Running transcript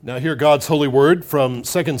Now hear God's holy word from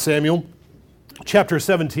 2 Samuel chapter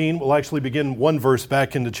 17. We'll actually begin one verse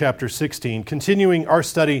back into chapter 16, continuing our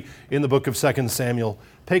study in the book of 2 Samuel.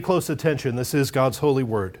 Pay close attention. This is God's holy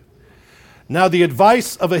word. Now the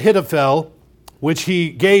advice of Ahithophel, which he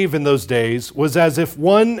gave in those days, was as if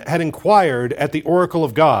one had inquired at the oracle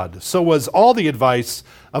of God. So was all the advice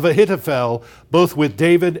of Ahithophel, both with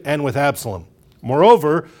David and with Absalom.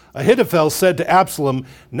 Moreover, Ahithophel said to Absalom,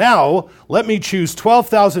 "Now let me choose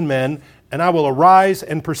 12,000 men, and I will arise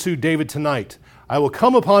and pursue David tonight. I will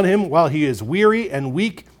come upon him while he is weary and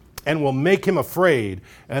weak, and will make him afraid.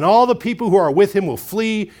 And all the people who are with him will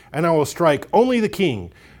flee, and I will strike only the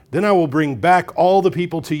king. Then I will bring back all the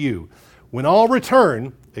people to you. When all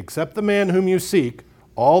return, except the man whom you seek,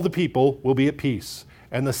 all the people will be at peace."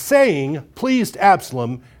 And the saying pleased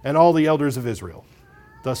Absalom and all the elders of Israel.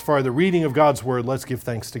 Thus far, the reading of God's word. Let's give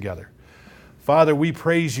thanks together. Father, we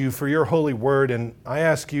praise you for your holy word, and I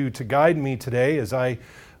ask you to guide me today as I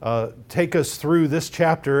take us through this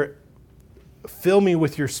chapter. Fill me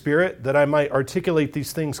with your spirit that I might articulate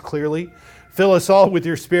these things clearly. Fill us all with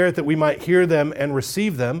your spirit that we might hear them and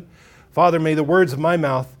receive them. Father, may the words of my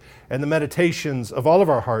mouth and the meditations of all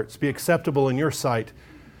of our hearts be acceptable in your sight.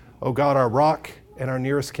 O God, our rock and our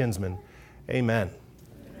nearest kinsman. Amen.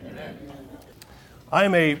 Amen. I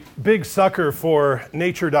am a big sucker for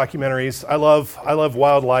nature documentaries. I love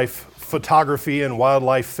wildlife photography and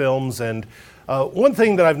wildlife films. And one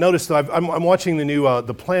thing that I've noticed, I'm watching the new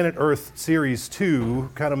The Planet Earth Series 2,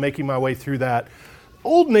 kind of making my way through that.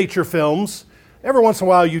 Old nature films, every once in a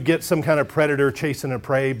while you'd get some kind of predator chasing a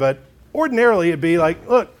prey, but ordinarily it'd be like,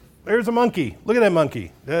 look, there's a monkey. Look at that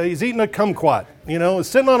monkey. He's eating a kumquat. He's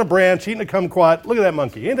sitting on a branch eating a kumquat. Look at that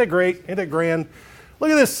monkey. Ain't that great? Ain't that grand? Look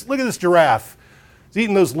at this giraffe. He's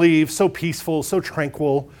eating those leaves, so peaceful, so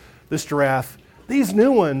tranquil, this giraffe. These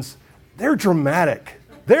new ones, they're dramatic.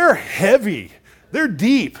 They're heavy. They're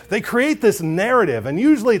deep. They create this narrative, and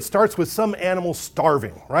usually it starts with some animal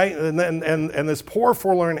starving, right? And this poor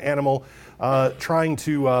forlorn animal trying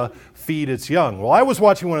to feed its young. Well, I was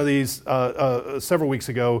watching one of these several weeks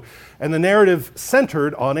ago, and the narrative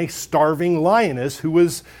centered on a starving lioness who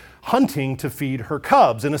was hunting to feed her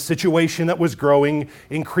cubs in a situation that was growing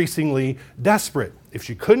increasingly desperate. If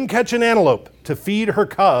she couldn't catch an antelope to feed her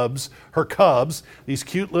cubs, these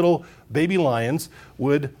cute little baby lions,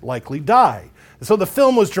 would likely die. So the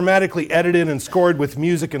film was dramatically edited and scored with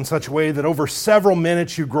music in such a way that over several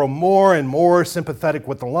minutes you grow more and more sympathetic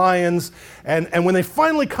with the lions. And when they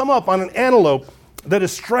finally come up on an antelope that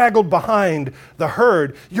is straggled behind the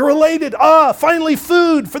herd, you're elated. Finally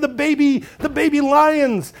food for the baby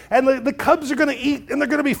lions. And the cubs are going to eat, and they're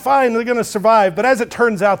going to be fine. They're going to survive. But as it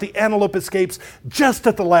turns out, the antelope escapes just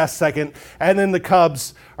at the last second, and then the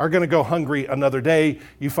cubs are going to go hungry another day,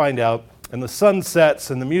 you find out. And the sun sets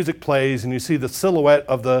and the music plays, and you see the silhouette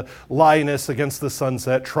of the lioness against the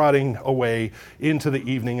sunset trotting away into the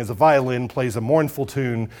evening as a violin plays a mournful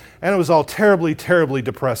tune. And it was all terribly, terribly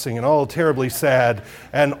depressing and all terribly sad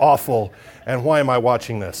and awful. And why am I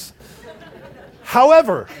watching this?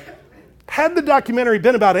 However, had the documentary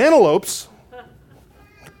been about antelopes,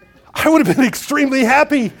 I would have been extremely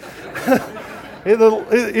happy.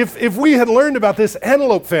 If we had learned about this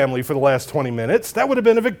antelope family for the last 20 minutes, that would have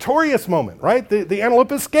been a victorious moment, right? The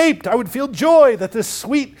antelope escaped. I would feel joy that this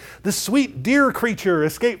sweet deer creature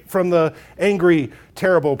escaped from the angry,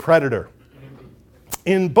 terrible predator.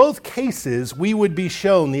 In both cases, we would be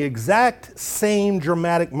shown the exact same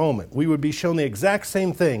dramatic moment. We would be shown the exact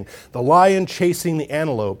same thing, the lion chasing the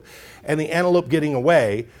antelope and the antelope getting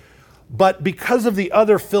away. But because of the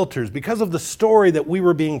other filters, because of the story that we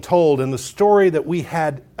were being told and the story that we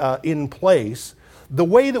had in place, the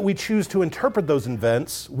way that we choose to interpret those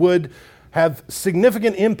events would have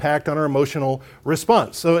significant impact on our emotional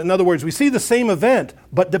response. So in other words, we see the same event,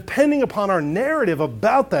 but depending upon our narrative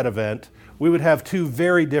about that event, we would have two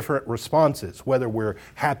very different responses, whether we're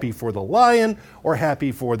happy for the lion or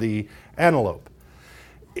happy for the antelope.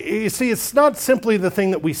 You see, it's not simply the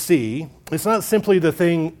thing that we see. It's not simply the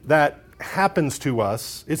thing that happens to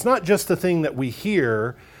us. It's not just the thing that we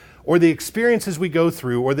hear or the experiences we go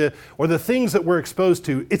through or the things that we're exposed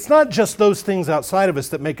to. It's not just those things outside of us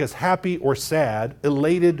that make us happy or sad,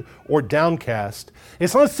 elated or downcast.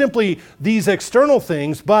 It's not simply these external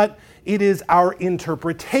things, but it is our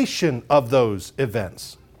interpretation of those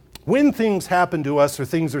events. When things happen to us or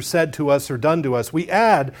things are said to us or done to us, we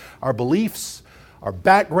add our beliefs, our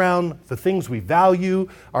background, the things we value,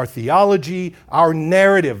 our theology, our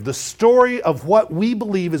narrative, the story of what we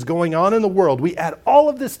believe is going on in the world. We add all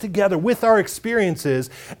of this together with our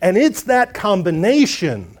experiences, and it's that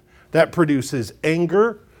combination that produces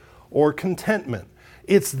anger or contentment.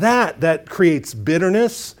 It's that creates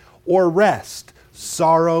bitterness or rest,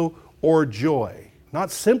 sorrow or joy.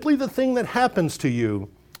 Not simply the thing that happens to you,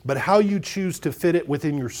 but how you choose to fit it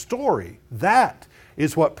within your story. That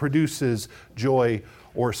is what produces joy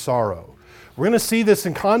or sorrow. We're going to see this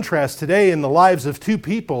in contrast today in the lives of two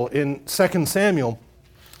people in 2 Samuel.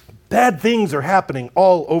 Bad things are happening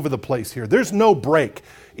all over the place here. There's no break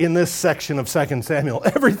in this section of 2 Samuel.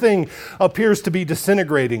 Everything appears to be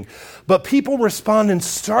disintegrating, but people respond in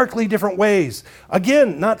starkly different ways.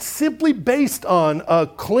 Again, not simply based on a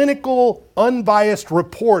clinical, unbiased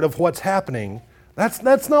report of what's happening.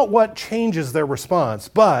 That's not what changes their response,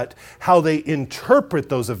 but how they interpret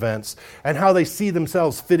those events and how they see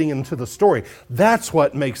themselves fitting into the story. That's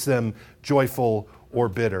what makes them joyful or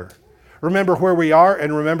bitter. Remember where we are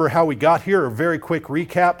and remember how we got here. A very quick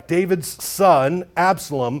recap. David's son,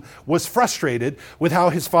 Absalom, was frustrated with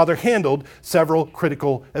how his father handled several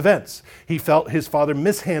critical events. He felt his father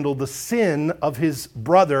mishandled the sin of his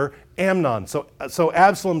brother, Amnon. So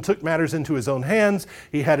Absalom took matters into his own hands.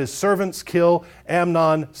 He had his servants kill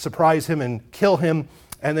Amnon, surprise him and kill him.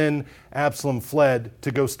 And then Absalom fled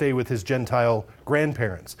to go stay with his Gentile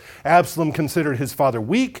grandparents. Absalom considered his father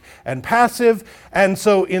weak and passive, and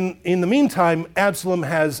so in the meantime, Absalom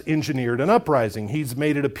has engineered an uprising. He's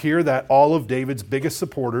made it appear that all of David's biggest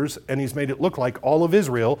supporters, and he's made it look like all of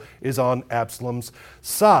Israel, is on Absalom's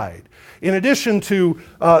side. In addition to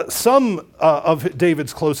some of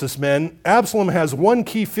David's closest men, Absalom has one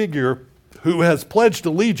key figure who has pledged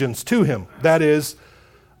allegiance to him. That is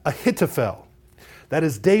Ahithophel. That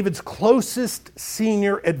is David's closest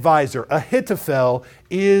senior advisor. Ahithophel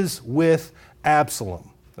is with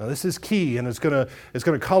Absalom. Now this is key, and it's going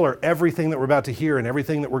to color everything that we're about to hear and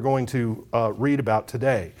everything that we're going to read about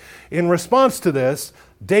today. In response to this,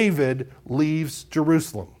 David leaves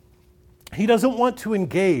Jerusalem. He doesn't want to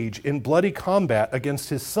engage in bloody combat against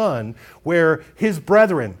his son, where his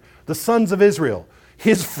brethren, the sons of Israel,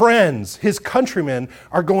 his friends, his countrymen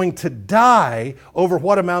are going to die over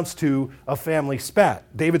what amounts to a family spat.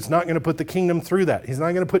 David's not going to put the kingdom through that. He's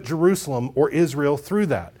not going to put Jerusalem or Israel through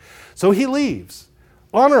that. So he leaves,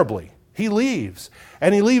 honorably. He leaves,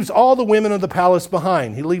 and he leaves all the women of the palace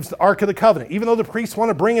behind. He leaves the Ark of the Covenant. Even though the priests want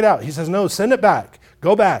to bring it out, he says, no, send it back.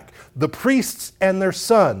 Go back. The priests and their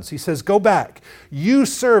sons, he says, go back. You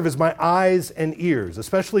serve as my eyes and ears,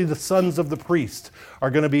 especially the sons of the priest are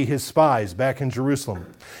going to be his spies back in Jerusalem.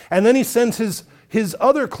 And then he sends his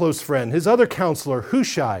other close friend, his other counselor,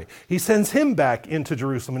 Hushai. He sends him back into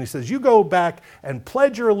Jerusalem, and he says, you go back and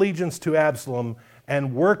pledge your allegiance to Absalom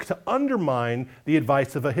and work to undermine the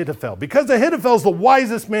advice of Ahithophel. Because Ahithophel's the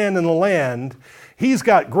wisest man in the land, he's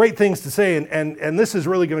got great things to say, and this is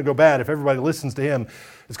really going to go bad if everybody listens to him.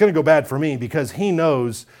 It's going to go bad for me because he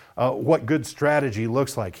knows what good strategy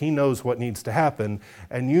looks like. He knows what needs to happen,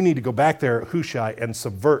 and you need to go back there, Hushai, and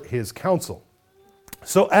subvert his counsel.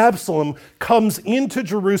 So Absalom comes into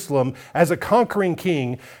Jerusalem as a conquering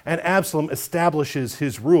king, and Absalom establishes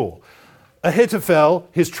his rule. Ahithophel,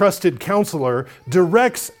 his trusted counselor,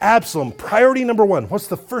 directs Absalom. Priority number one, what's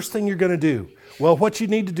the first thing you're going to do? Well, what you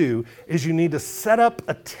need to do is you need to set up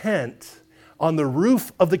a tent on the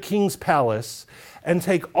roof of the king's palace and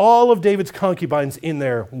take all of David's concubines in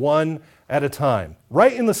there one at a time.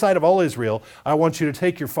 Right in the sight of all Israel, I want you to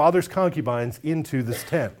take your father's concubines into this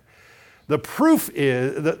tent. The proof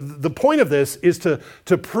is, the point of this is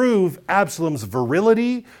to prove Absalom's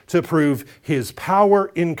virility, to prove his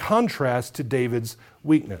power in contrast to David's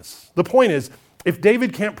weakness. The point is, if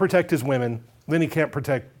David can't protect his women, then he can't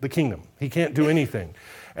protect the kingdom. He can't do anything.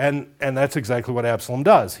 And that's exactly what Absalom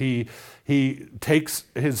does. He takes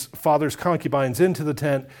his father's concubines into the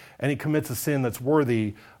tent and he commits a sin that's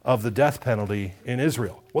worthy of the death penalty in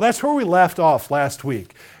Israel. Well, that's where we left off last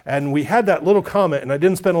week. And we had that little comment, and I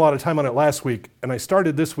didn't spend a lot of time on it last week, and I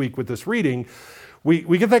started this week with this reading.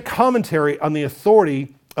 We get that commentary on the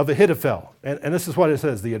authority of Ahithophel. And this is what it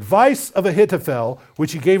says. The advice of Ahithophel,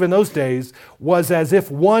 which he gave in those days, was as if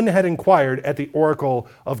one had inquired at the oracle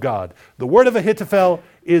of God. The word of Ahithophel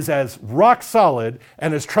is as rock solid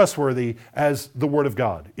and as trustworthy as the word of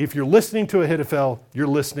God. If you're listening to Ahithophel, you're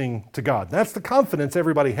listening to God. That's the confidence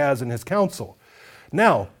everybody has in his counsel.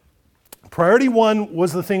 Now, priority one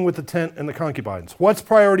was the thing with the tent and the concubines. What's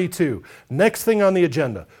priority two? Next thing on the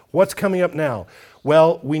agenda. What's coming up now?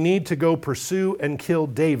 Well, we need to go pursue and kill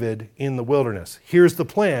David in the wilderness. Here's the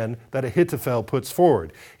plan that Ahithophel puts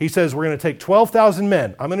forward. He says, we're going to take 12,000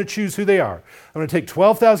 men. I'm going to choose who they are. I'm going to take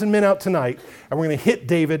 12,000 men out tonight, and we're going to hit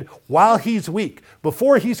David while he's weak.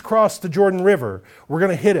 Before he's crossed the Jordan River, we're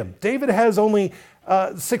going to hit him. David has only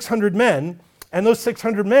 600 men, and those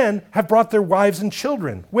 600 men have brought their wives and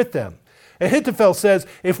children with them. Ahithophel says,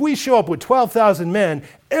 if we show up with 12,000 men,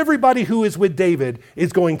 everybody who is with David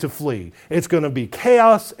is going to flee. It's going to be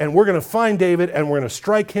chaos, and we're going to find David, and we're going to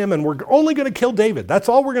strike him, and we're only going to kill David. That's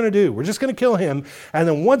all we're going to do. We're just going to kill him. And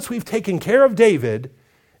then once we've taken care of David,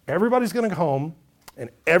 everybody's going to go home, and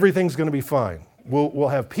everything's going to be fine. We'll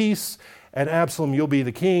have peace, and Absalom, you'll be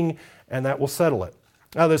the king, and that will settle it.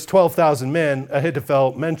 Now, this 12,000 men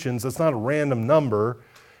Ahithophel mentions, that's not a random number.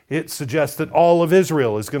 It suggests that all of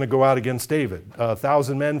Israel is going to go out against David.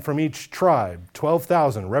 1,000 men from each tribe,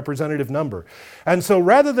 12,000, representative number. And so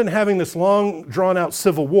rather than having this long, drawn-out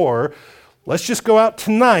civil war, let's just go out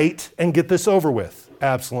tonight and get this over with.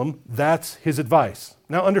 Absalom, that's his advice.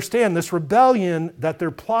 Now understand, this rebellion that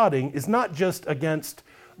they're plotting is not just against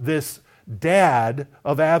this dad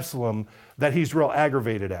of Absalom that he's real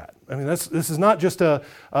aggravated at. I mean, this is not just a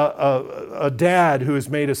dad who has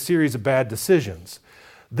made a series of bad decisions.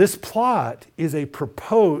 This plot is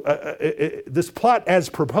this plot as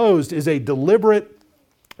proposed is a deliberate,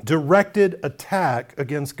 directed attack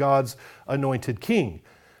against God's anointed king.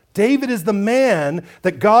 David is the man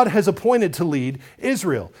that God has appointed to lead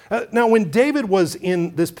Israel. Now, when David was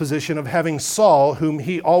in this position of having Saul, whom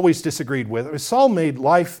he always disagreed with, Saul made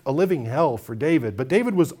life a living hell for David, but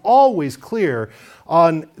David was always clear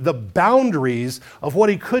on the boundaries of what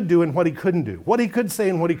he could do and what he couldn't do, what he could say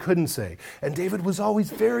and what he couldn't say. And David was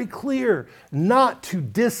always very clear not to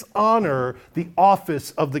dishonor the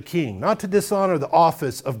office of the king, not to dishonor the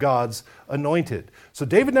office of God's anointed. So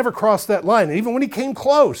David never crossed that line. And even when he came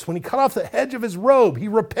close, when he cut off the edge of his robe, he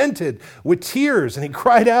repented with tears and he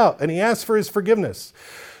cried out and he asked for his forgiveness.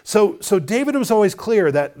 So David was always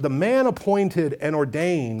clear that the man appointed and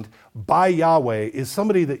ordained by Yahweh is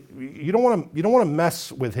somebody that you don't want to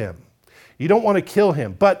mess with him. You don't want to kill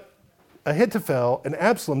him. But Ahithophel and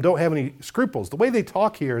Absalom don't have any scruples. The way they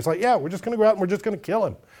talk here is like, yeah, we're just going to go out and we're just going to kill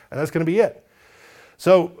him. And that's going to be it.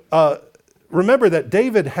 So remember that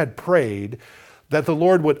David had prayed that the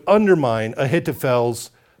Lord would undermine Ahithophel's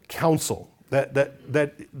counsel,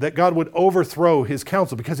 that God would overthrow his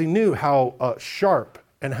counsel, because he knew how sharp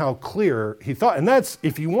and how clear he thought. And that's,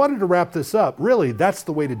 if you wanted to wrap this up, really, that's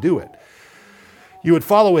the way to do it. You would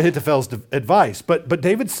follow Ahithophel's advice. But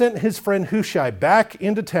David sent his friend Hushai back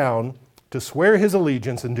into town to swear his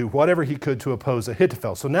allegiance and do whatever he could to oppose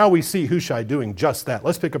Ahithophel. So now we see Hushai doing just that.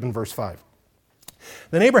 Let's pick up in verse 5.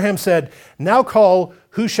 Then Abraham said, now call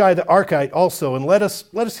Hushai the Archite also, and let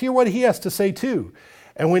us hear what he has to say too.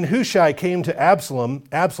 And when Hushai came to Absalom,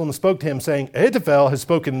 Absalom spoke to him, saying, Ahithophel has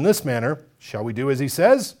spoken in this manner. Shall we do as he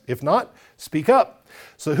says? If not, speak up.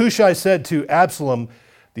 So Hushai said to Absalom,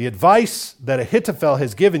 the advice that Ahithophel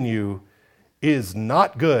has given you is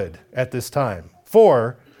not good at this time.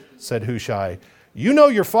 For, said Hushai, you know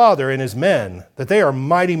your father and his men, that they are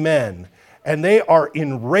mighty men, and they are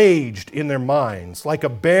enraged in their minds, like a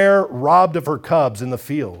bear robbed of her cubs in the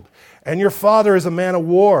field. And your father is a man of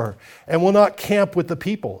war, and will not camp with the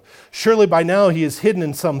people. Surely by now he is hidden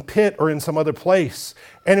in some pit or in some other place.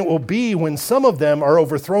 And it will be when some of them are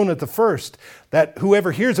overthrown at the first, that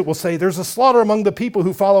whoever hears it will say, there's a slaughter among the people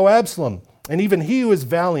who follow Absalom. And even he who is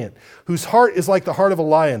valiant, whose heart is like the heart of a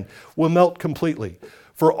lion, will melt completely.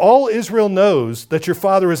 For all Israel knows that your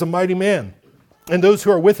father is a mighty man, and those who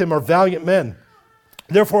are with him are valiant men.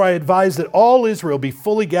 Therefore I advise that all Israel be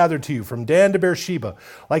fully gathered to you from Dan to Beersheba,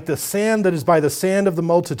 like the sand that is by the sand of the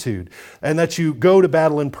multitude, and that you go to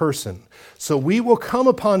battle in person. So we will come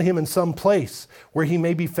upon him in some place where he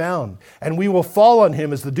may be found, and we will fall on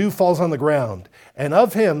him as the dew falls on the ground. And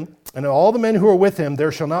of him and of all the men who are with him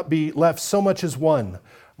there shall not be left so much as one.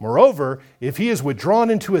 Moreover, if he is withdrawn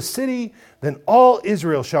into a city, then all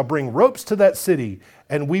Israel shall bring ropes to that city,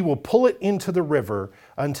 and we will pull it into the river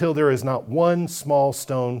until there is not one small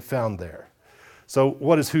stone found there. So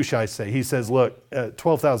what does Hushai say? He says, look,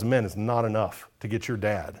 12,000 men is not enough to get your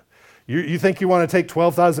dad. You think you want to take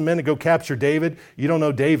 12,000 men to go capture David? You don't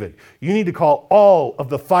know David. You need to call all of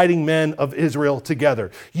the fighting men of Israel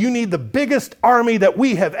together. You need the biggest army that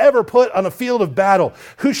we have ever put on a field of battle.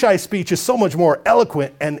 Hushai's speech is so much more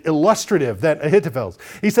eloquent and illustrative than Ahithophel's.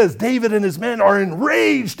 He says, David and his men are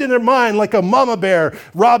enraged in their mind like a mama bear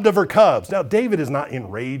robbed of her cubs. Now, David is not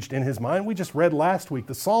enraged in his mind. We just read last week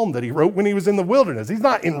the psalm that he wrote when he was in the wilderness. He's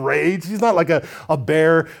not enraged. He's not like a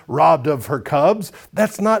bear robbed of her cubs.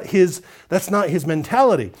 That's not his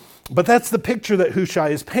mentality. But that's the picture that Hushai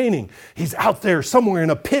is painting. He's out there somewhere in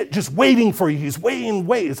a pit just waiting for you. He's waiting.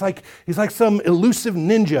 It's like he's like some elusive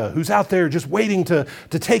ninja who's out there just waiting to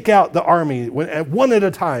take out the army one at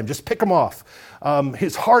a time, just pick them off.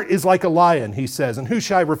 His heart is like a lion, he says. And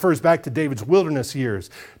Hushai refers back to David's wilderness years.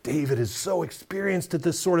 David is so experienced at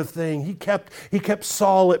this sort of thing. He kept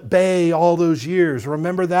Saul at bay all those years.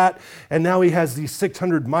 Remember that? And now he has these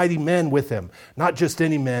 600 mighty men with him. Not just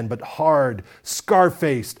any men, but hard,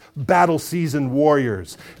 scar-faced, battle-seasoned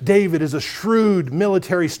warriors. David is a shrewd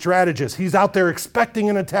military strategist. He's out there expecting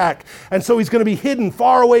an attack. And so he's going to be hidden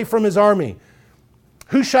far away from his army.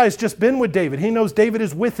 Hushai's just been with David. He knows David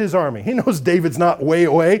is with his army. He knows David's not way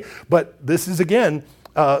away, but this is, again,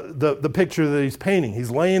 the picture that he's painting.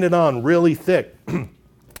 He's laying it on really thick.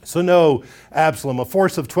 So no, Absalom, a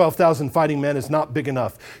force of 12,000 fighting men is not big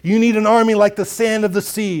enough. You need an army like the sand of the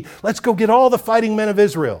sea. Let's go get all the fighting men of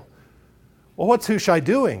Israel. Well, what's Hushai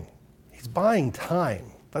doing? He's buying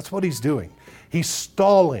time. That's what he's doing. He's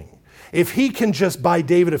stalling. If he can just buy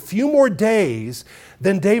David a few more days,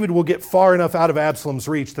 then David will get far enough out of Absalom's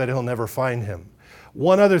reach that he'll never find him.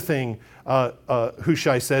 One other thing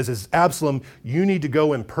Hushai says is, Absalom, you need to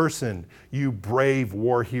go in person, you brave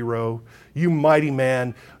war hero, you mighty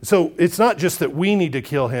man. So it's not just that we need to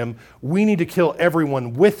kill him, we need to kill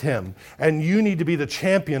everyone with him, and you need to be the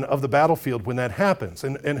champion of the battlefield when that happens.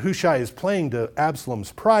 And Hushai is playing to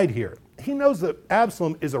Absalom's pride here. He knows that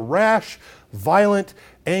Absalom is a rash, violent,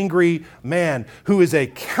 angry man who is a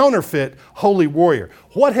counterfeit holy warrior.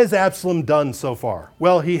 What has Absalom done so far?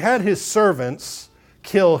 Well, he had his servants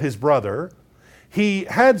kill his brother. He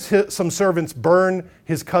had some servants burn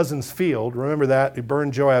his cousin's field. Remember that? He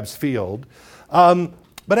burned Joab's field. But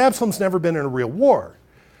Absalom's never been in a real war.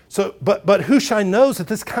 So, but Hushai knows that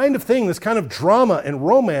this kind of thing, this kind of drama and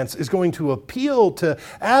romance is going to appeal to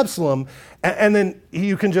Absalom. And then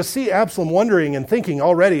you can just see Absalom wondering and thinking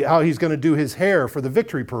already how he's going to do his hair for the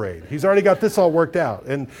victory parade. He's already got this all worked out.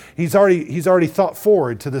 And he's already thought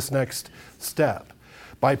forward to this next step.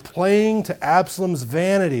 By playing to Absalom's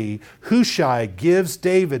vanity, Hushai gives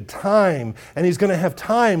David time, and he's going to have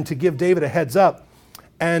time to give David a heads up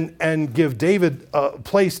and give David a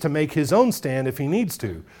place to make his own stand if he needs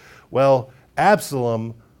to. Well,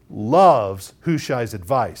 Absalom loves Hushai's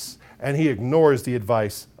advice, and he ignores the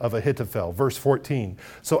advice of Ahithophel. Verse 14.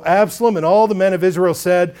 So Absalom and all the men of Israel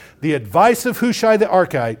said, the advice of Hushai the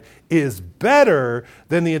Archite is better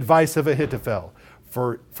than the advice of Ahithophel.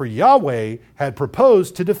 For Yahweh had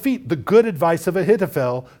proposed to defeat the good advice of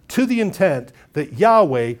Ahithophel to the intent that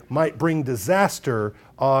Yahweh might bring disaster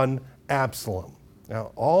on Absalom.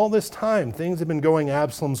 Now, all this time, things have been going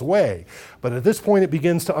Absalom's way. But at this point, it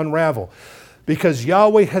begins to unravel because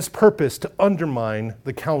Yahweh has purposed to undermine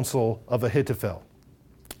the counsel of Ahithophel.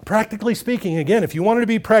 Practically speaking, again, if you wanted to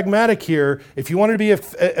be pragmatic here, if you wanted to be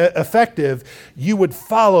effective, you would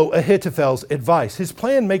follow Ahithophel's advice. His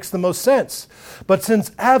plan makes the most sense. But since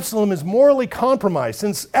Absalom is morally compromised,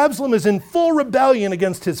 since Absalom is in full rebellion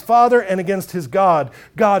against his father and against his God,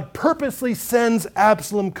 God purposely sends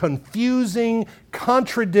Absalom confusing,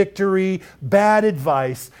 contradictory, bad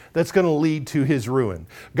advice that's going to lead to his ruin.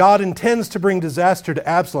 God intends to bring disaster to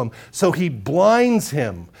Absalom, so he blinds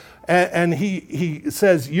him. And he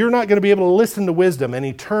says, you're not going to be able to listen to wisdom. And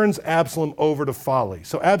he turns Absalom over to folly.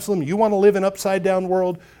 So Absalom, you want to live in an upside-down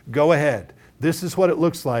world? Go ahead. This is what it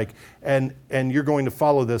looks like. And you're going to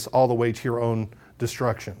follow this all the way to your own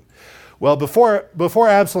destruction. Well, before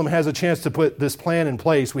Absalom has a chance to put this plan in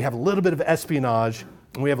place, we have a little bit of espionage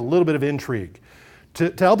and we have a little bit of intrigue.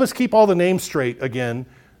 To help us keep all the names straight again,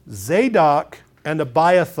 Zadok and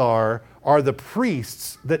Abiathar are the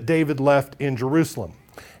priests that David left in Jerusalem.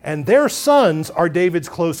 And their sons are David's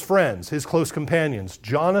close friends, his close companions,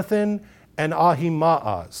 Jonathan and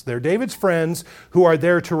Ahimaaz. They're David's friends who are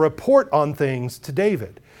there to report on things to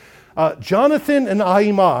David. Jonathan and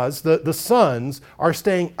Ahimaaz, the sons, are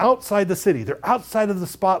staying outside the city. They're outside of the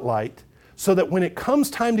spotlight so that when it comes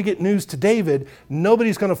time to get news to David,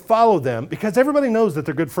 nobody's going to follow them because everybody knows that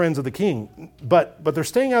they're good friends of the king, but they're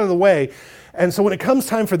staying out of the way. And so when it comes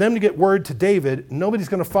time for them to get word to David, nobody's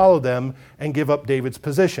going to follow them and give up David's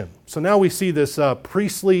position. So now we see this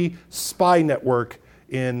priestly spy network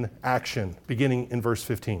in action, beginning in verse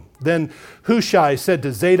 15. Then Hushai said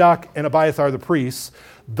to Zadok and Abiathar the priests,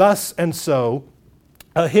 thus and so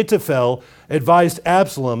Ahithophel advised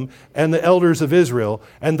Absalom and the elders of Israel,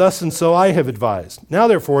 and thus and so I have advised. Now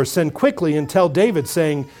therefore send quickly and tell David,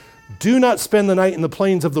 saying, do not spend the night in the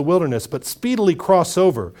plains of the wilderness, but speedily cross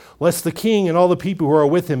over, lest the king and all the people who are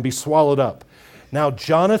with him be swallowed up. Now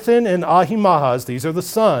Jonathan and Ahimaaz, these are the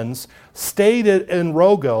sons, stayed in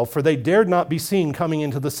Rogel, for they dared not be seen coming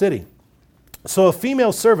into the city. So a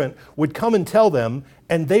female servant would come and tell them,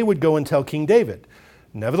 and they would go and tell King David.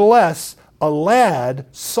 Nevertheless, a lad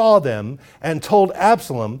saw them and told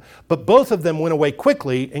Absalom, but both of them went away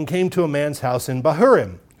quickly and came to a man's house in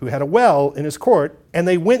Bahurim, who had a well in his court, and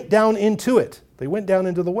they went down into it. They went down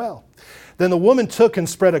into the well. Then the woman took and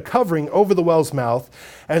spread a covering over the well's mouth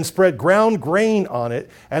and spread ground grain on it,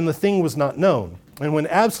 and the thing was not known. And when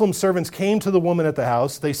Absalom's servants came to the woman at the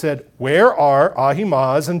house, they said, "Where are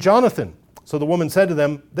Ahimaaz and Jonathan?" So the woman said to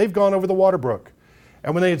them, "They've gone over the water brook."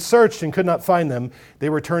 And when they had searched and could not find them, they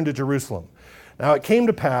returned to Jerusalem. Now it came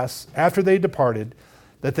to pass, after they departed,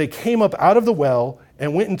 that they came up out of the well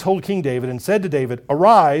and went and told King David and said to David,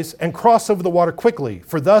 "Arise and cross over the water quickly,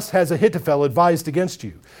 for thus has Ahithophel advised against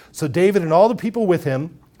you." So David and all the people with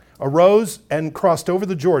him arose and crossed over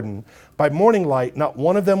the Jordan. By morning light, not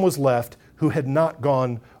one of them was left who had not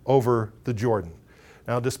gone over the Jordan.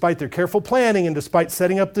 Now, despite their careful planning and despite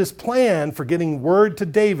setting up this plan for getting word to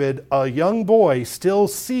David, a young boy still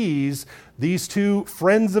sees these two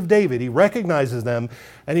friends of David. He recognizes them,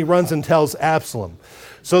 and he runs and tells Absalom.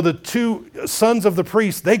 So the two sons of the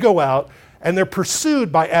priest, they go out, and they're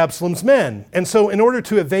pursued by Absalom's men. And so in order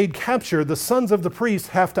to evade capture, the sons of the priest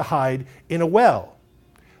have to hide in a well.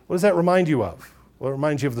 What does that remind you of? Well, it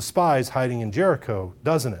reminds you of the spies hiding in Jericho,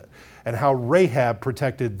 doesn't it? And how Rahab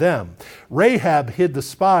protected them. Rahab hid the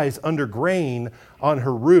spies under grain on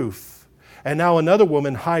her roof. And now another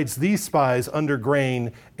woman hides these spies under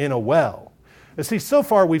grain in a well. You see, so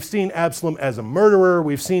far we've seen Absalom as a murderer.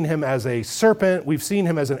 We've seen him as a serpent. We've seen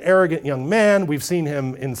him as an arrogant young man. We've seen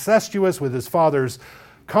him incestuous with his father's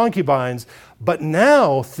concubines. But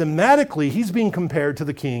now, thematically, he's being compared to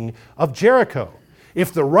the king of Jericho.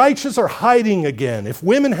 If the righteous are hiding again, if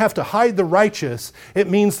women have to hide the righteous, it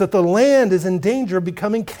means that the land is in danger of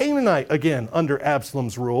becoming Canaanite again under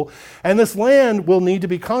Absalom's rule, and this land will need to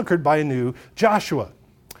be conquered by a new Joshua.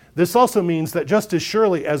 This also means that just as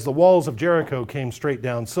surely as the walls of Jericho came straight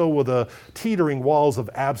down, so will the teetering walls of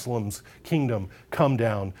Absalom's kingdom come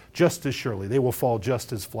down just as surely. They will fall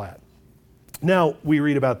just as flat. Now we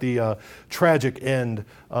read about the tragic end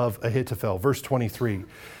of Ahithophel, verse 23.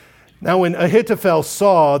 Now when Ahithophel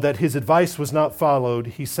saw that his advice was not followed,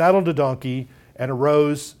 he saddled a donkey and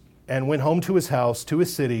arose and went home to his house, to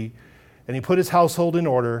his city, and he put his household in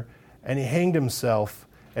order, and he hanged himself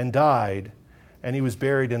and died, and he was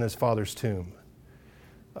buried in his father's tomb.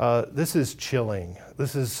 This is chilling.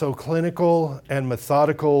 This is so clinical and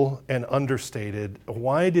methodical and understated.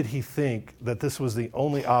 Why did he think that this was the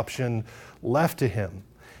only option left to him?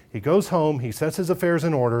 He goes home, he sets his affairs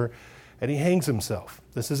in order, and he hangs himself.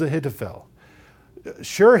 This is Ahithophel.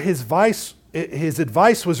 Sure, his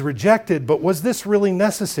advice was rejected, but was this really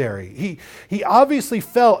necessary? He obviously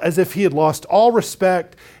felt as if he had lost all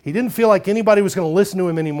respect. He didn't feel like anybody was going to listen to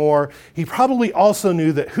him anymore. He probably also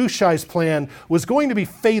knew that Hushai's plan was going to be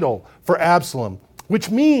fatal for Absalom,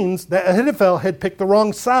 which means that Ahithophel had picked the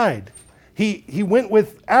wrong side. He went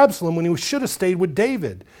with Absalom when he should have stayed with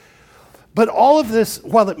David. But all of this,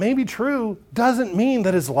 while it may be true, doesn't mean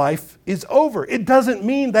that his life is over. It doesn't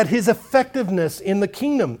mean that his effectiveness in the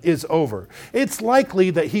kingdom is over. It's likely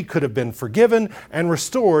that he could have been forgiven and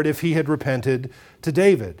restored if he had repented to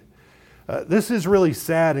David. This is really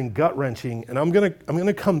sad and gut-wrenching, and I'm going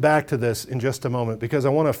to come back to this in just a moment because I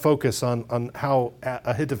want to focus on how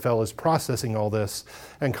Ahithophel is processing all this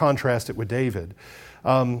and contrast it with David.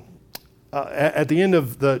 At the end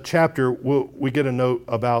of the chapter, we get a note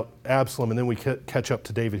about Absalom, and then we catch up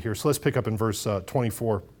to David here. So let's pick up in verse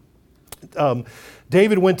 24.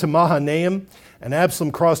 David went to Mahanaim, and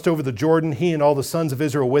Absalom crossed over the Jordan, he and all the sons of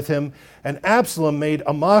Israel with him. And Absalom made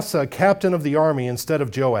Amasa captain of the army instead of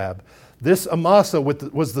Joab. This Amasa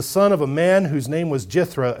was the son of a man whose name was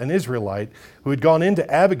Jithra, an Israelite, who had gone into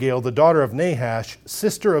Abigail, the daughter of Nahash,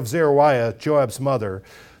 sister of Zeruiah, Joab's mother.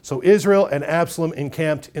 So Israel and Absalom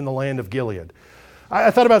encamped in the land of Gilead. I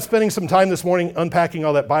thought about spending some time this morning unpacking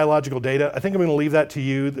all that biological data. I think I'm going to leave that to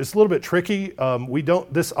you. It's a little bit tricky.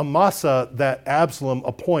 This Amasa that Absalom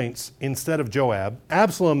appoints instead of Joab.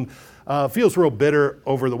 Absalom feels real bitter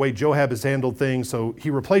over the way Joab has handled things, so he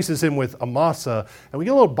replaces him with Amasa. And we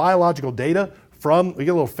get a little biological data we get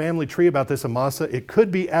a little family tree about this Amasa. It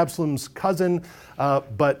could be Absalom's cousin,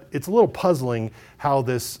 but it's a little puzzling how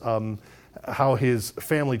his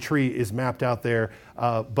family tree is mapped out there.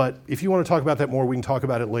 But if you want to talk about that more, we can talk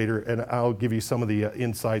about it later, and I'll give you some of the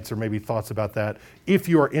insights or maybe thoughts about that if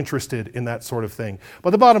you are interested in that sort of thing. But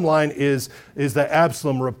the bottom line is that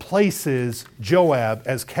Absalom replaces Joab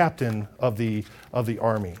as captain of the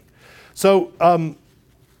army. So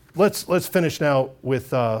let's finish now with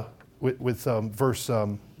verse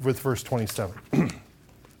 27.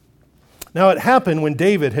 Now it happened when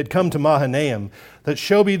David had come to Mahanaim that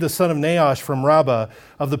Shobi the son of Nahash from Rabbah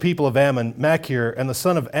of the people of Ammon, Machir, and the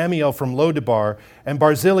son of Amiel from Lodebar, and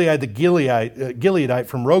Barzillai the Gileadite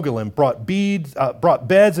from Rogelim brought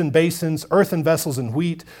beds and basins, earthen vessels and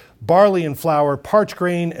wheat, barley and flour, parched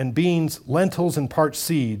grain and beans, lentils and parched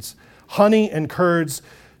seeds, honey and curds,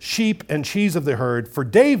 sheep and cheese of the herd, for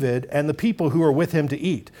David and the people who are with him to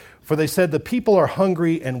eat. For they said, the people are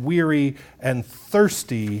hungry and weary and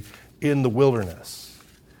thirsty in the wilderness.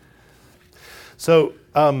 So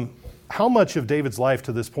how much of David's life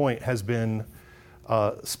to this point has been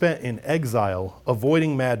spent in exile,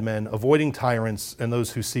 avoiding madmen, avoiding tyrants, and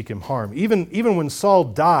those who seek him harm? Even when Saul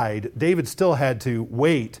died, David still had to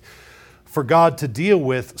wait for God to deal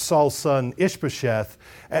with Saul's son Ishbosheth.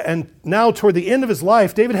 And now toward the end of his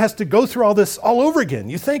life, David has to go through all this all over again.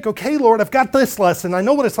 You think, okay, Lord, I've got this lesson. I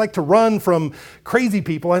know what it's like to run from crazy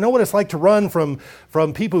people. I know what it's like to run from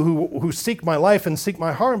people who seek my life and seek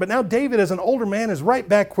my harm. But now David, as an older man, is right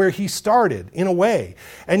back where he started, in a way.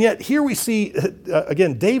 And yet here we see,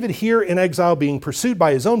 again, David here in exile being pursued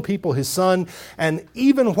by his own people, his son. And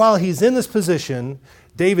even while he's in this position,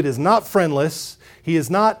 David is not friendless. He is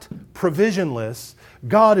not provisionless.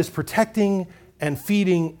 God is protecting and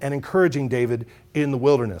feeding and encouraging David in the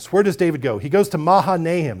wilderness. Where does David go? He goes to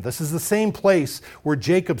Mahanaim. This is the same place where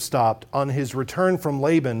Jacob stopped on his return from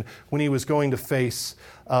Laban when he was going to face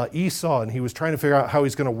Esau, and he was trying to figure out how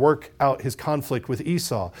he's going to work out his conflict with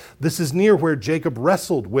Esau. This is near where Jacob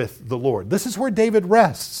wrestled with the Lord. This is where David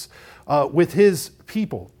rests with his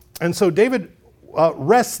people. And so David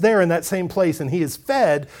rests there in that same place, and he is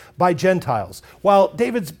fed by Gentiles. While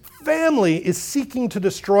David's family is seeking to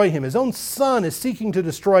destroy him, his own son is seeking to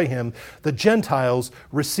destroy him, the Gentiles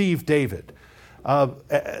receive David.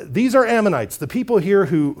 These are Ammonites, the people here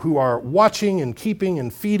who are watching and keeping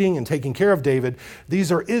and feeding and taking care of David.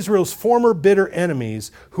 These are Israel's former bitter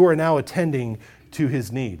enemies who are now attending to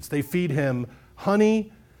his needs. They feed him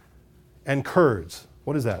honey and curds.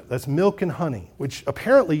 What is that? That's milk and honey, which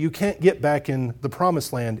apparently you can't get back in the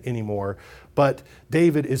promised land anymore. But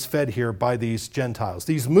David is fed here by these Gentiles.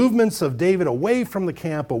 These movements of David away from the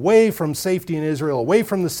camp, away from safety in Israel, away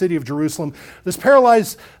from the city of Jerusalem, this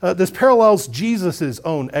parallels Jesus'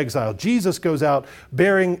 own exile. Jesus goes out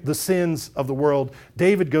bearing the sins of the world.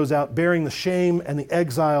 David goes out bearing the shame and the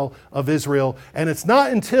exile of Israel. And it's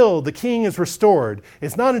not until the king is restored,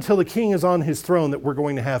 it's not until the king is on his throne that we're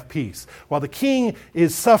going to have peace. While the king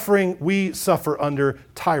is suffering, we suffer under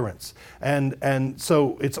tyrants. And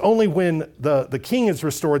so it's only when the king is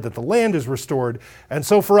restored that the land is restored. And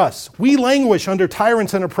so for us, we languish under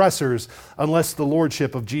tyrants and oppressors unless the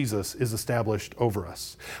lordship of Jesus is established over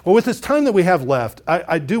us. Well, with this time that we have left,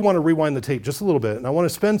 I do want to rewind the tape just a little bit, and I want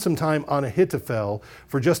to spend some time on Ahithophel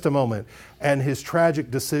for just a moment and his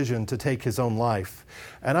tragic decision to take his own life.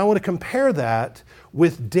 And I want to compare that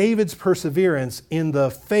with David's perseverance in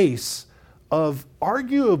the face of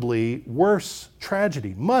arguably worse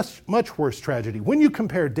tragedy, much worse tragedy. When you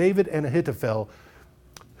compare David and Ahithophel,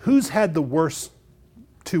 who's had the worst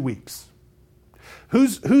 2 weeks?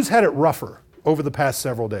 Who's had it rougher over the past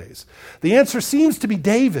several days? The answer seems to be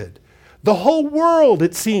David. The whole world,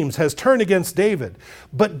 it seems, has turned against David.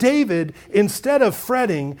 But David, instead of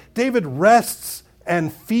fretting, David rests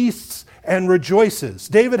and feasts and rejoices.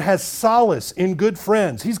 David has solace in good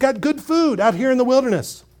friends. He's got good food out here in the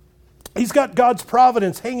wilderness. He's got God's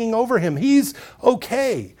providence hanging over him. He's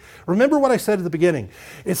okay. Remember what I said at the beginning.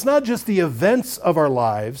 It's not just the events of our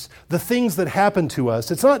lives, the things that happen to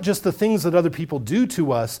us. It's not just the things that other people do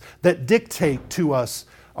to us that dictate to us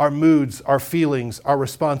our moods, our feelings, our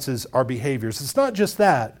responses, our behaviors. It's not just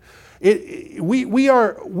that. We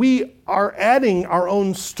are adding our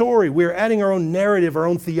own story. We're adding our own narrative, our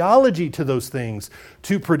own theology to those things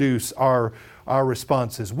to produce our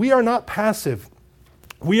responses. We are not passive.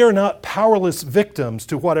 We are not powerless victims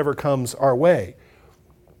to whatever comes our way.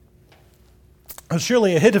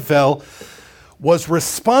 Surely Ahithophel was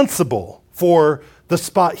responsible for the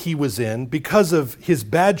spot he was in because of his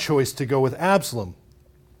bad choice to go with Absalom.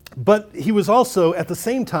 But he was also, at the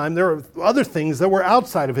same time, there are other things that were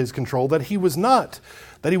outside of his control that he was not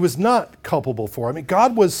culpable for. I mean,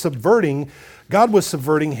 God was subverting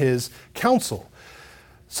his counsel.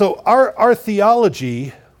 So our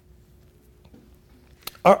theology,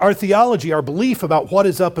 our belief about what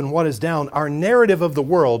is up and what is down, our narrative of the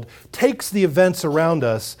world takes the events around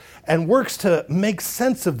us and works to make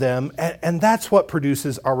sense of them, and that's what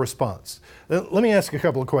produces our response. Let me ask a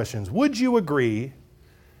couple of questions. Would you agree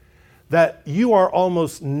that you are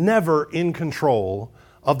almost never in control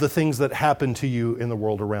of the things that happen to you in the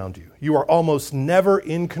world around you. You are almost never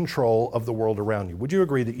in control of the world around you. Would you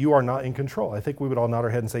agree that you are not in control? I think we would all nod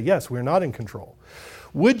our head and say, yes, we're not in control.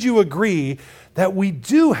 Would you agree that we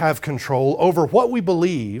do have control over what we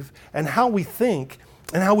believe and how we think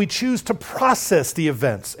and how we choose to process the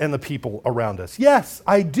events and the people around us? Yes,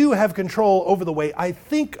 I do have control over the way I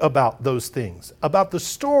think about those things, about the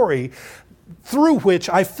story through which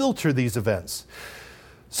I filter these events.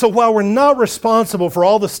 So while we're not responsible for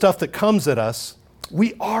all the stuff that comes at us,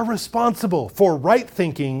 we are responsible for right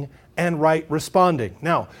thinking and right responding.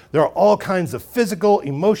 Now, there are all kinds of physical,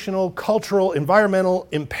 emotional, cultural, environmental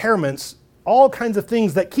impairments, all kinds of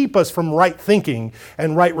things that keep us from right thinking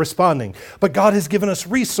and right responding. But God has given us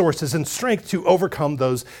resources and strength to overcome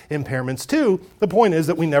those impairments too. The point is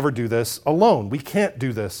that we never do this alone. We can't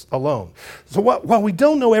do this alone. So while we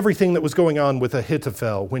don't know everything that was going on with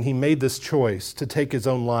Ahithophel when he made this choice to take his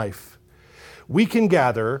own life, we can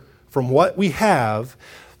gather from what we have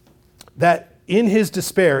that in his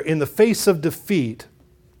despair, in the face of defeat,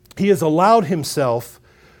 he has allowed himself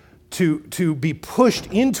to be pushed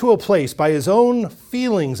into a place by his own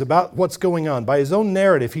feelings about what's going on, by his own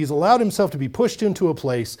narrative. He's allowed himself to be pushed into a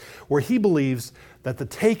place where he believes that the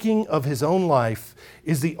taking of his own life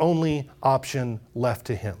is the only option left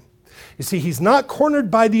to him. You see, he's not cornered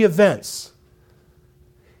by the events.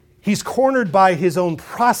 He's cornered by his own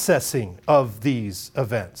processing of these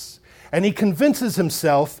events. And he convinces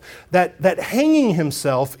himself that hanging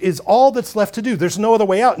himself is all that's left to do. There's no other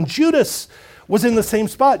way out. And Judas was in the same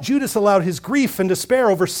spot. Judas allowed his grief and despair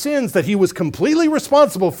over sins that he was completely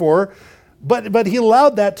responsible for, but he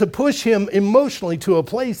allowed that to push him emotionally to a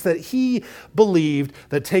place that he believed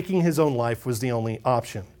that taking his own life was the only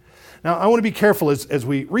option. Now, I want to be careful as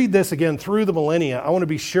we read this again through the millennia. I want to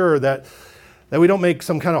be sure that we don't make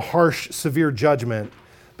some kind of harsh, severe judgment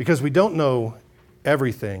because we don't know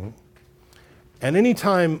everything. And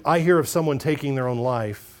anytime I hear of someone taking their own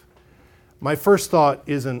life, my first thought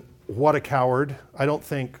isn't, what a coward. I don't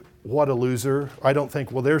think, what a loser. I don't think,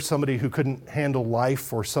 well, there's somebody who couldn't handle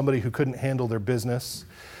life or somebody who couldn't handle their business.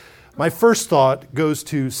 My first thought goes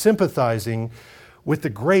to sympathizing with the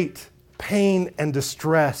great pain and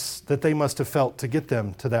distress that they must have felt to get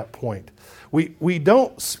them to that point. We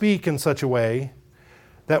don't speak in such a way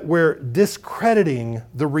that we're discrediting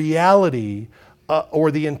the reality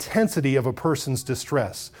or the intensity of a person's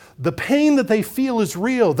distress. The pain that they feel is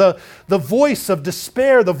real. The voice of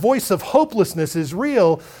despair, the voice of hopelessness is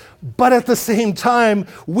real. But at the same time,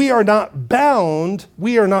 we are not bound,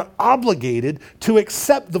 we are not obligated to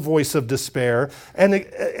accept the voice of despair and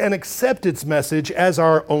accept its message as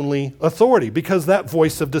our only authority, because that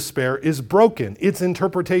voice of despair is broken. Its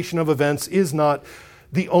interpretation of events is not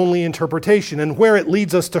the only interpretation. And where it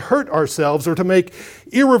leads us to hurt ourselves or to make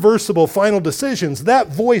irreversible final decisions, that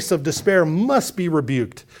voice of despair must be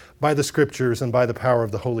rebuked by the Scriptures and by the power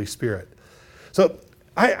of the Holy Spirit. So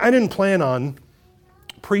I didn't plan on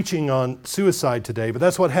preaching on suicide today, but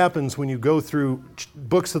that's what happens when you go through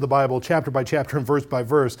books of the Bible, chapter by chapter and verse by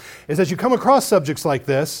verse, is as you come across subjects like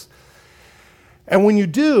this, and when you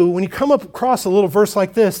come up across a little verse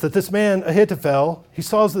like this, that this man, Ahithophel, he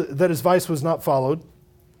saw that his advice was not followed.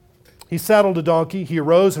 He saddled a donkey, he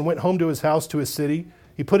arose and went home to his house, to his city.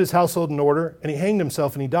 He put his household in order, and he hanged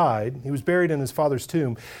himself and he died. He was buried in his father's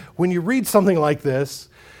tomb. When you read something like this,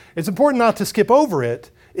 it's important not to skip over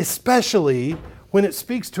it, especially when it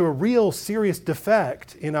speaks to a real serious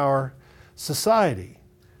defect in our society.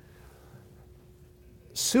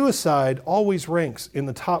 Suicide always ranks in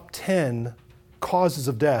the top 10 causes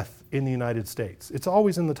of death in the United States. It's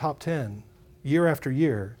always in the top 10, year after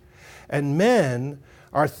year. And men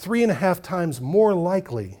are 3.5 times more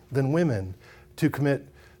likely than women to commit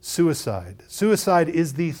suicide. Suicide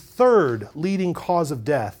is the third leading cause of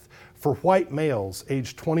death for white males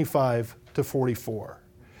aged 25 to 44.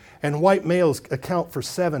 And white males account for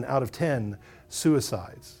 7 out of 10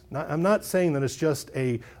 suicides. Now, I'm not saying that it's just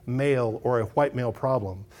a male or a white male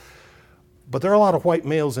problem, but there are a lot of white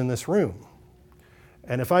males in this room.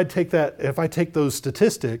 And if I take those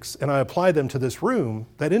statistics and I apply them to this room,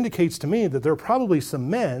 that indicates to me that there are probably some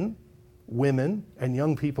men, women, and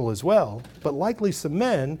young people as well, but likely some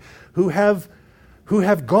men who have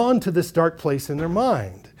gone to this dark place in their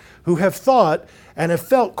mind, who have thought and have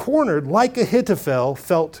felt cornered like Ahithophel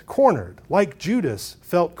felt cornered, like Judas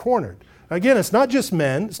felt cornered. Again, it's not just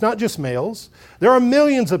men, it's not just males. There are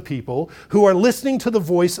millions of people who are listening to the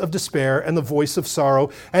voice of despair and the voice of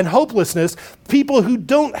sorrow and hopelessness, people who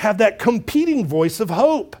don't have that competing voice of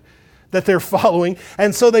hope. that they're following.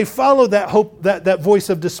 And so they follow that hope, that voice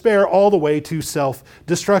of despair all the way to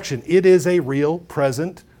self-destruction. It is a real,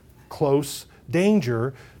 present, close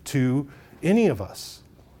danger to any of us.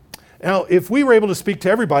 Now, if we were able to speak to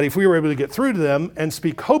everybody, if we were able to get through to them and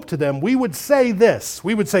speak hope to them, we would say this.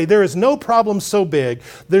 We would say, there is no problem so big,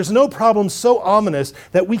 there's no problem so ominous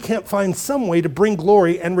that we can't find some way to bring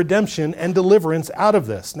glory and redemption and deliverance out of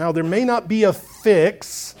this. Now, there may not be a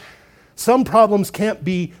fix. Some problems can't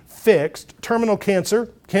be fixed. Terminal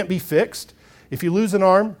cancer can't be fixed. If you lose an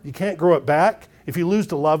arm, you can't grow it back. If you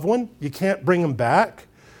lose a loved one, you can't bring them back.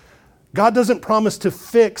 God doesn't promise to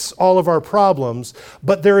fix all of our problems,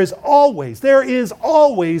 but there is always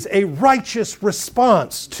a righteous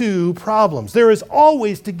response to problems. There is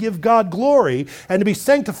always to give God glory and to be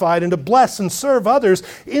sanctified and to bless and serve others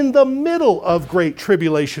in the middle of great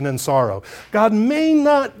tribulation and sorrow. God may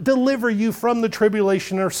not deliver you from the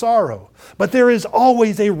tribulation or sorrow, but there is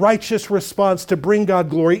always a righteous response to bring God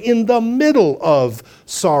glory in the middle of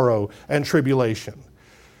sorrow and tribulation.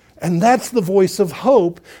 And that's the voice of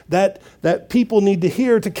hope that people need to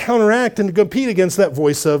hear to counteract and to compete against that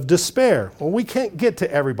voice of despair. Well, we can't get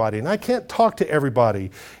to everybody, and I can't talk to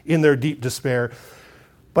everybody in their deep despair,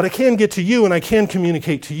 but I can get to you and I can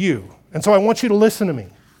communicate to you. And so I want you to listen to me.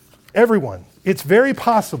 Everyone, it's very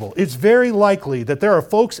possible, it's very likely that there are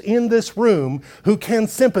folks in this room who can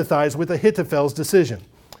sympathize with Ahithophel's decision.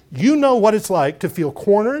 You know what it's like to feel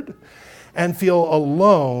cornered and feel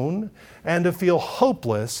alone and to feel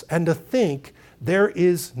hopeless and to think there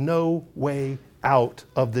is no way out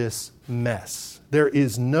of this mess. There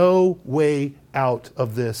is no way out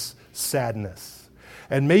of this sadness.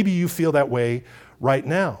 And maybe you feel that way right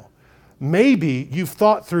now. Maybe you've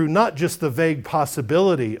thought through not just the vague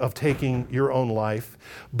possibility of taking your own life,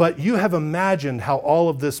 but you have imagined how all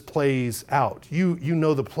of this plays out. You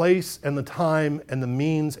know the place and the time and the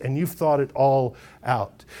means, and you've thought it all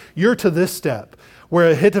out. You're to this step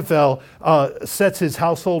where Ahithophel sets his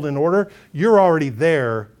household in order. You're already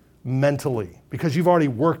there mentally because you've already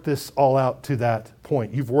worked this all out to that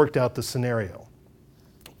point. You've worked out the scenario.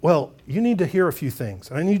 Well, you need to hear a few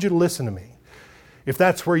things, and I need you to listen to me. If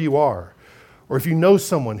that's where you are, or if you know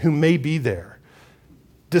someone who may be there.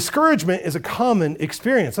 Discouragement is a common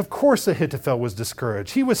experience. Of course Ahithophel was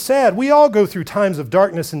discouraged. He was sad. We all go through times of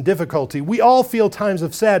darkness and difficulty. We all feel times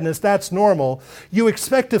of sadness. That's normal. You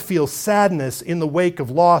expect to feel sadness in the wake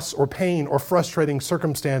of loss or pain or frustrating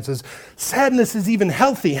circumstances. Sadness is even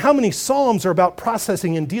healthy. How many Psalms are about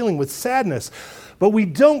processing and dealing with sadness? But we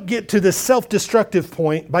don't get to this self-destructive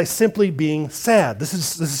point by simply being sad. This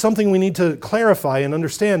is something we need to clarify and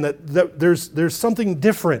understand that there's something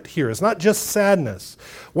different here. It's not just sadness.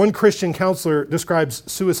 One Christian counselor describes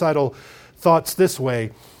suicidal thoughts this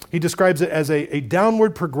way. He describes it as a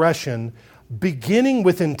downward progression beginning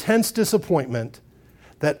with intense disappointment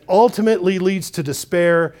that ultimately leads to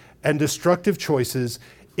despair and destructive choices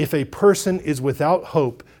if a person is without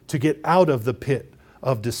hope to get out of the pit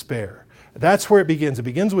of despair. That's where it begins. It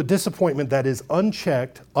begins with disappointment that is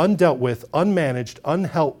unchecked, undealt with, unmanaged,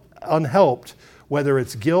 unhelped, whether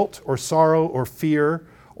it's guilt or sorrow or fear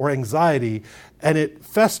or anxiety, and it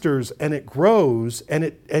festers and it grows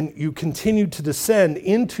and you continue to descend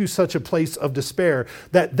into such a place of despair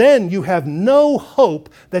that then you have no hope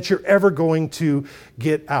that you're ever going to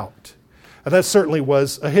get out. And that certainly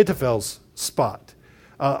was Ahithophel's spot.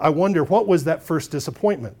 I wonder, what was that first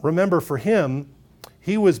disappointment? Remember, for him,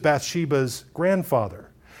 he was Bathsheba's grandfather.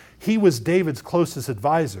 He was David's closest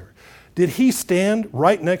advisor. Did he stand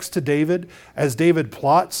right next to David as David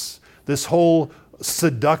plots this whole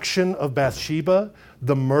seduction of Bathsheba,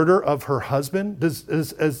 the murder of her husband?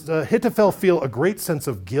 Does Ahithophel feel a great sense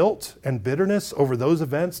of guilt and bitterness over those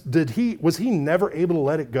events? Was he never able to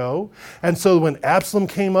let it go? And so when Absalom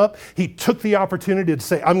came up, he took the opportunity to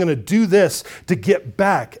say, I'm going to do this to get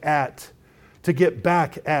back at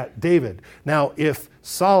David. Now, if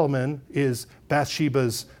Solomon is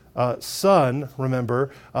Bathsheba's son,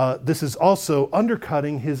 remember, this is also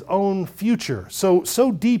undercutting his own future.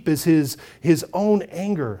 So deep is his own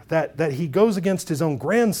anger that he goes against his own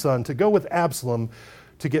grandson to go with Absalom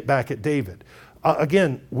to get back at David.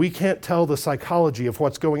 Again, we can't tell the psychology of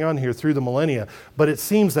what's going on here through the millennia, but it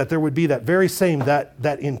seems that there would be that very same,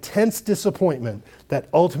 that intense disappointment that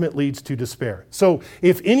ultimately leads to despair. So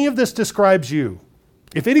if any of this describes you,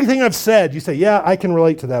 if anything I've said, you say, yeah, I can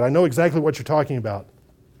relate to that. I know exactly what you're talking about.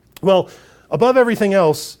 Well, above everything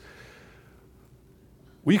else,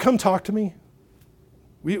 will you come talk to me?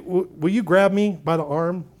 Will you grab me by the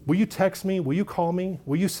arm? Will you text me? Will you call me?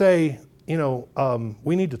 Will you say,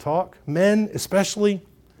 we need to talk? Men especially,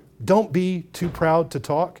 don't be too proud to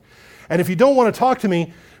talk. And if you don't want to talk to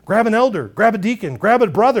me, Grab an elder, grab a deacon, grab a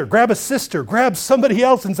brother, grab a sister, grab somebody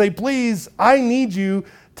else and say, please, I need you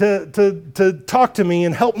to talk to me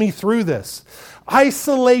and help me through this.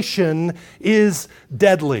 Isolation is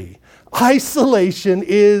deadly. Isolation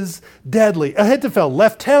is deadly. Ahithophel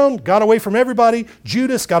left town, got away from everybody.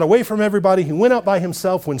 Judas got away from everybody. He went out by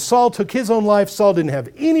himself. When Saul took his own life, Saul didn't have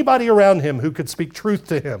anybody around him who could speak truth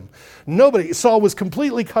to him. Nobody. Saul was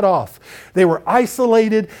completely cut off. They were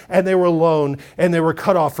isolated and they were alone and they were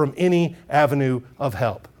cut off from any avenue of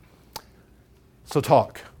help. So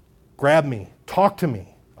talk. Grab me. Talk to me.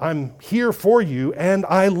 I'm here for you and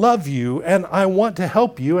I love you and I want to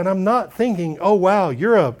help you, and I'm not thinking, oh wow,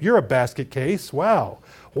 you're a basket case. Wow,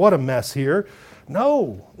 what a mess here.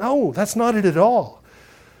 No, that's not it at all.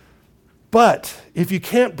 But if you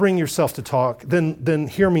can't bring yourself to talk, then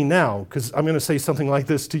hear me now, because I'm going to say something like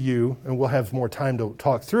this to you and we'll have more time to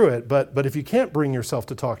talk through it. But if you can't bring yourself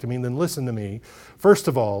to talk to me, then listen to me. First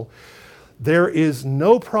of all, there is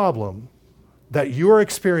no problem that you are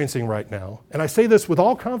experiencing right now, and I say this with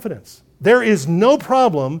all confidence, there is no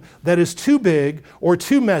problem that is too big or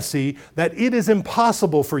too messy that it is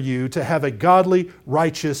impossible for you to have a godly,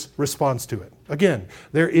 righteous response to it. Again,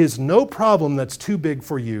 there is no problem that's too big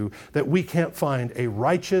for you that we can't find a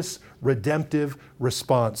righteous, redemptive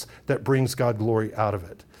response that brings God glory out of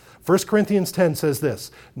it. 1 Corinthians 10 says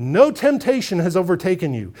this, no temptation has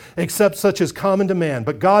overtaken you except such as common to man,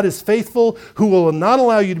 but God is faithful, who will not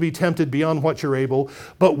allow you to be tempted beyond what you're able,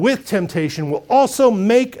 but with temptation will also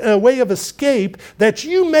make a way of escape that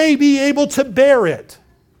you may be able to bear it.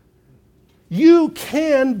 You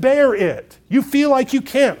can bear it. You feel like you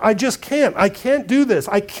can't. I just can't. I can't do this.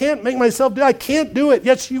 I can't make myself do it. I can't do it.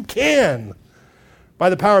 Yes, you can.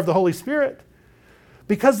 By the power of the Holy Spirit.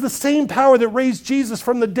 Because the same power that raised Jesus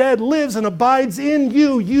from the dead lives and abides in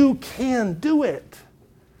you. You can do it.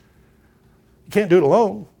 You can't do it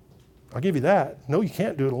alone. I'll give you that. No, you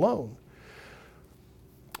can't do it alone.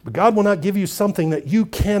 But God will not give you something that you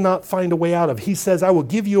cannot find a way out of. He says, I will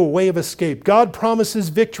give you a way of escape. God promises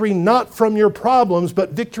victory not from your problems, but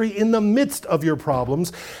victory in the midst of your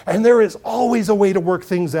problems. And there is always a way to work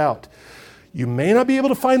things out. You may not be able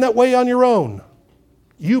to find that way on your own.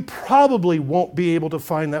 You probably won't be able to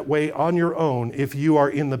find that way on your own if you are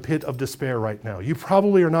in the pit of despair right now. You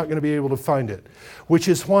probably are not going to be able to find it, which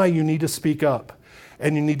is why you need to speak up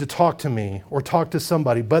and you need to talk to me or talk to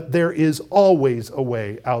somebody. But there is always a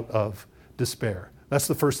way out of despair. That's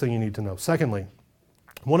the first thing you need to know. Secondly,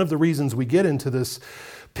 one of the reasons we get into this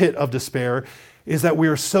pit of despair is that we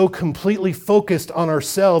are so completely focused on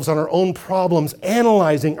ourselves, on our own problems,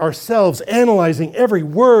 analyzing ourselves, analyzing every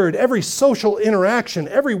word, every social interaction,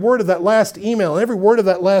 every word of that last email, every word of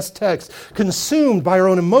that last text, consumed by our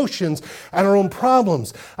own emotions and our own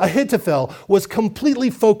problems. Ahithophel was completely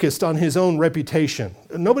focused on his own reputation.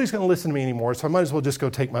 Nobody's going to listen to me anymore, so I might as well just go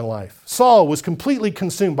take my life. Saul was completely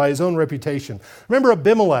consumed by his own reputation. Remember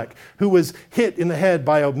Abimelech, who was hit in the head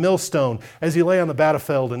by a millstone as he lay on the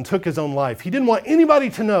battlefield and took his own life. He didn't want anybody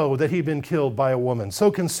to know that he'd been killed by a woman, so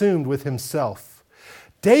consumed with himself.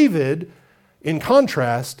 David, in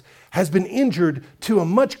contrast, has been injured to a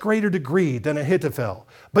much greater degree than Ahithophel.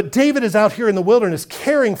 But David is out here in the wilderness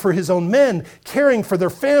caring for his own men, caring for their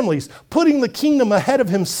families, putting the kingdom ahead of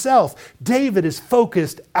himself. David is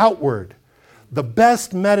focused outward. The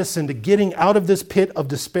best medicine to getting out of this pit of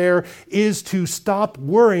despair is to stop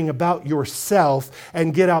worrying about yourself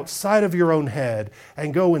and get outside of your own head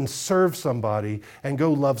and go and serve somebody and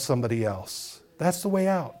go love somebody else. That's the way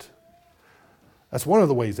out. That's one of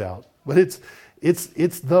the ways out, but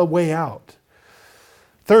it's the way out.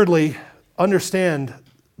 Thirdly, understand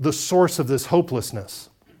the source of this hopelessness.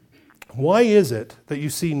 Why is it that you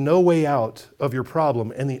see no way out of your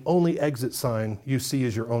problem and the only exit sign you see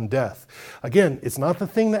is your own death? Again, it's not the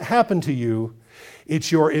thing that happened to you.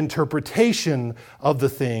 It's your interpretation of the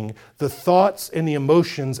thing, the thoughts and the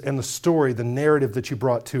emotions and the story, the narrative that you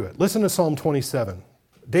brought to it. Listen to Psalm 27.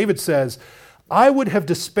 David says, I would have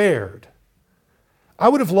despaired. I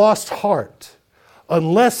would have lost heart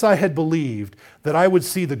unless I had believed that I would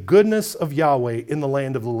see the goodness of Yahweh in the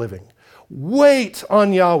land of the living. Wait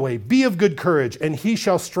on Yahweh, be of good courage, and he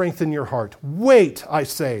shall strengthen your heart. Wait, I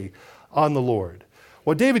say, on the Lord.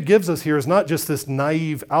 What David gives us here is not just this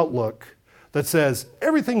naive outlook that says,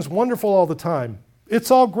 everything's wonderful all the time. It's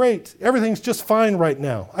all great. Everything's just fine right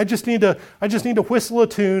now. I just need to whistle a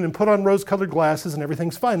tune and put on rose-colored glasses and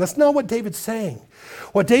everything's fine. That's not what David's saying.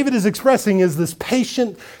 What David is expressing is this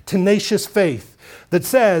patient, tenacious faith that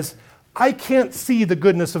says, I can't see the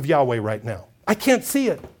goodness of Yahweh right now. I can't see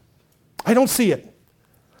it. I don't see it.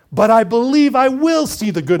 But I believe I will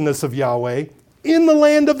see the goodness of Yahweh in the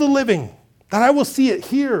land of the living. that I will see it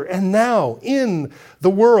here and now in the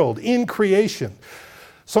world, in creation.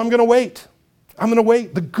 So I'm going to wait. I'm going to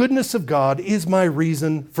wait. The goodness of God is my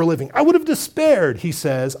reason for living. I would have despaired, he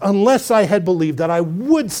says, unless I had believed that I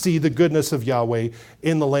would see the goodness of Yahweh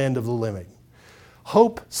in the land of the living.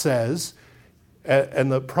 Hope says,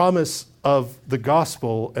 and the promise of the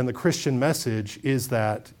gospel and the Christian message is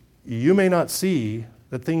that you may not see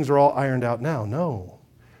that things are all ironed out now. No,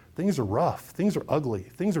 things are rough, things are ugly,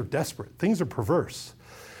 things are desperate, things are perverse.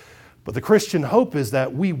 But the Christian hope is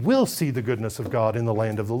that we will see the goodness of God in the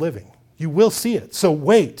land of the living. You will see it. So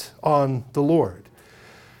wait on the Lord.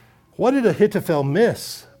 What did Ahithophel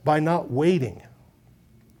miss by not waiting?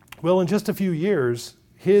 Well, in just a few years,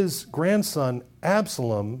 his grandson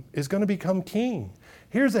Absalom is going to become king.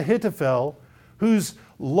 Here's Ahithophel, who's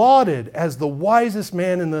lauded as the wisest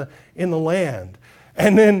man in the land.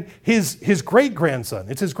 And then his great-grandson,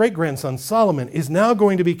 it's his great-grandson Solomon, is now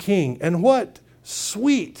going to be king. And what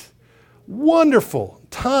sweet, wonderful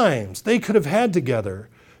times they could have had together,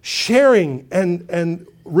 sharing and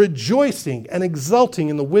rejoicing and exulting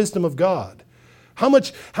in the wisdom of God. How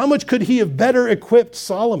much could he have better equipped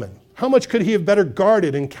Solomon? How much could he have better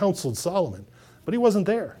guarded and counseled Solomon? But he wasn't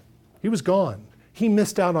there. He was gone. He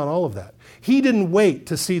missed out on all of that. He didn't wait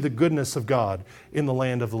to see the goodness of God in the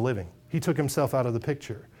land of the living. He took himself out of the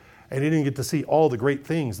picture. And he didn't get to see all the great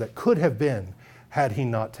things that could have been had he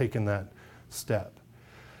not taken that step.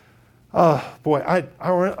 Boy, I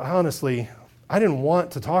honestly, I didn't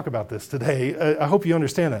want to talk about this today. I hope you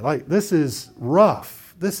understand that. Like, this is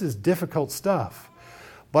rough. This is difficult stuff.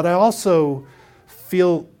 But I also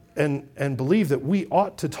feel and believe that we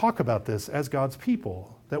ought to talk about this as God's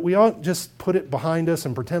people, that we ought just put it behind us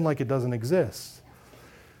and pretend like it doesn't exist.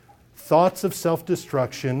 Thoughts of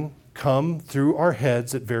self-destruction come through our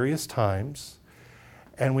heads at various times,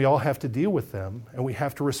 and we all have to deal with them, and we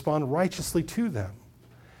have to respond righteously to them.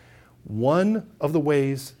 One of the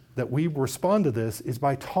ways that we respond to this is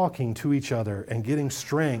by talking to each other and getting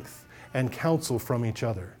strength and counsel from each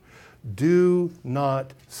other. Do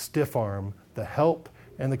not stiff-arm the help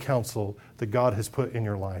and the counsel that God has put in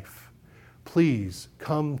your life. Please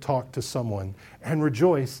come talk to someone and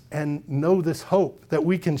rejoice and know this hope that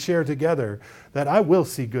we can share together, that I will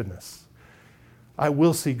see goodness. I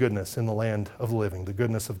will see goodness in the land of the living, the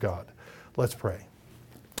goodness of God. Let's pray.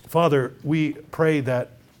 Father, we pray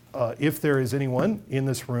that if there is anyone in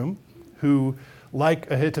this room who,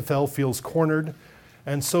 like Ahithophel, feels cornered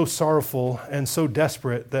and so sorrowful and so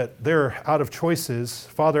desperate that they're out of choices,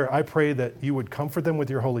 Father, I pray that you would comfort them with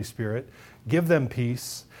your Holy Spirit, give them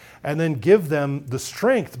peace, and then give them the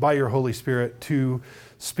strength by your Holy Spirit to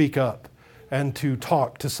speak up and to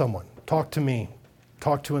talk to someone. Talk to me,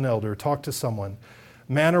 talk to an elder, talk to someone,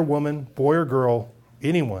 man or woman, boy or girl,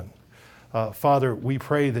 anyone. Father, we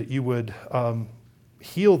pray that you would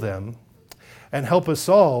heal them and help us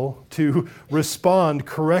all to respond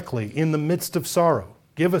correctly in the midst of sorrow.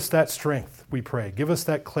 Give us that strength, we pray. Give us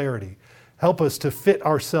that clarity. Help us to fit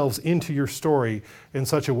ourselves into your story in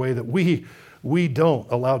such a way that we don't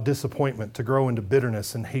allow disappointment to grow into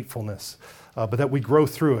bitterness and hatefulness, but that we grow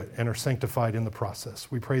through it and are sanctified in the process.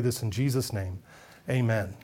 We pray this in Jesus' name. Amen.